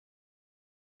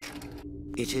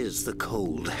It is the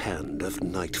cold hand of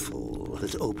nightfall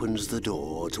that opens the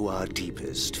door to our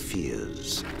deepest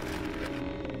fears.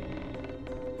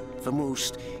 For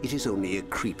most, it is only a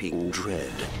creeping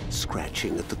dread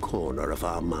scratching at the corner of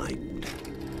our mind.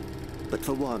 But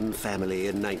for one family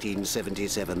in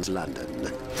 1977's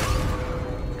London,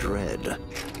 dread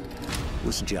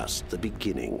was just the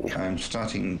beginning. I'm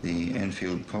starting the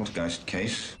Enfield Poltergeist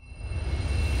case.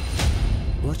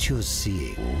 What you're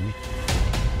seeing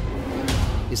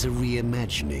is a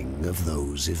reimagining of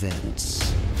those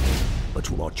events. But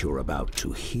what you're about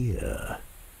to hear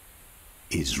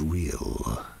is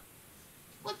real.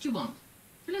 What do you want?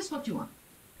 Tell us what you want.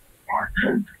 I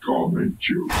can't comment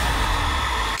you.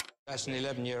 That's an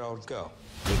 11-year-old girl.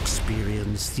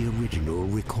 Experience the original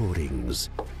recordings.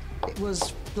 It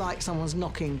was like someone's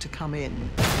knocking to come in.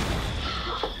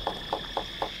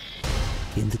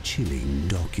 In the chilling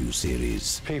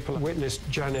docuseries. People witnessed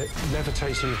Janet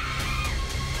levitating.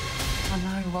 I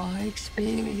know what I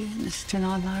experienced, and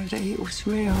I know that it was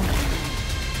real.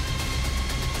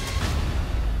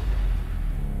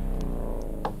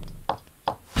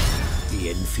 The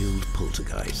Enfield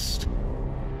Poltergeist.